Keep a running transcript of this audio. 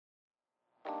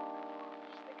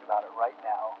about it right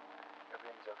now,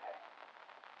 everything's okay.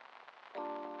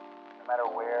 No matter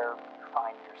where you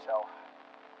find yourself,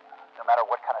 no matter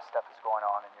what kind of stuff is going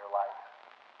on in your life,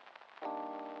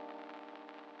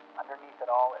 underneath it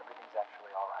all, everything's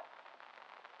actually all right.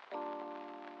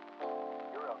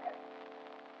 You're okay.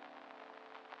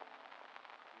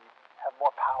 You have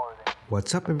more power than...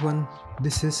 What's up, everyone?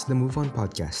 This is the Move On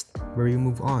Podcast, where we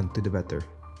move on to the better.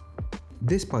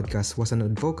 This podcast was an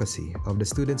advocacy of the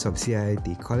students of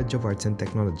CIIT College of Arts and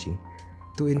Technology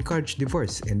to encourage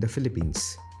divorce in the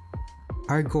Philippines.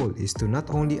 Our goal is to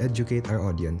not only educate our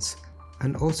audience,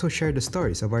 and also share the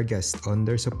stories of our guests on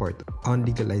their support on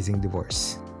legalizing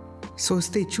divorce. So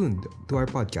stay tuned to our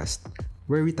podcast,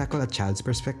 where we tackle a child's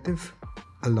perspective,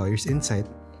 a lawyer's insight,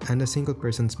 and a single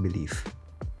person's belief.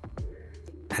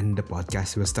 And the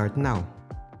podcast will start now.